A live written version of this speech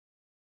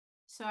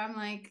So I'm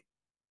like,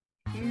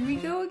 here we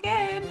go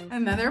again,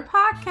 another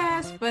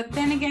podcast. But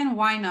then again,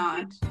 why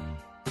not?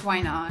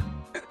 Why not?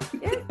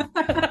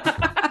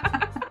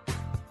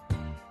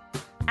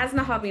 As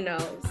Nahabi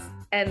knows,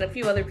 and a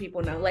few other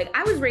people know, like,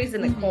 I was raised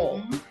in a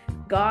cult.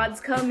 God's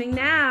coming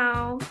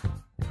now.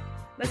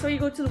 That's why you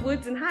go to the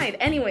woods and hide.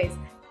 Anyways.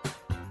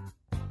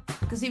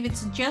 Because if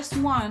it's just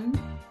one,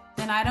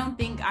 then I don't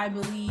think I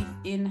believe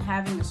in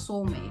having a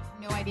soulmate.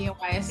 No idea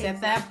why I said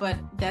that, but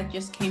that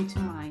just came to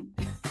mind.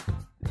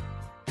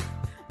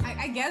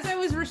 I guess I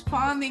was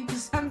responding to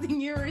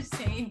something you were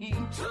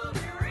saying.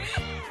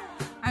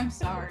 I'm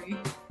sorry.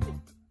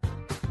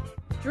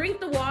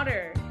 Drink the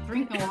water.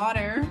 Drink the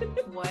water?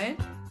 What?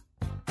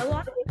 A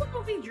lot of people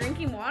don't be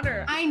drinking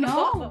water. I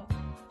know.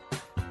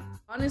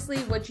 Honestly,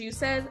 what you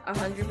said,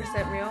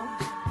 100% real.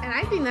 And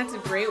I think that's a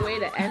great way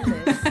to end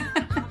this.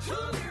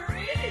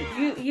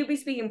 You be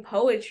speaking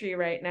poetry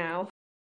right now.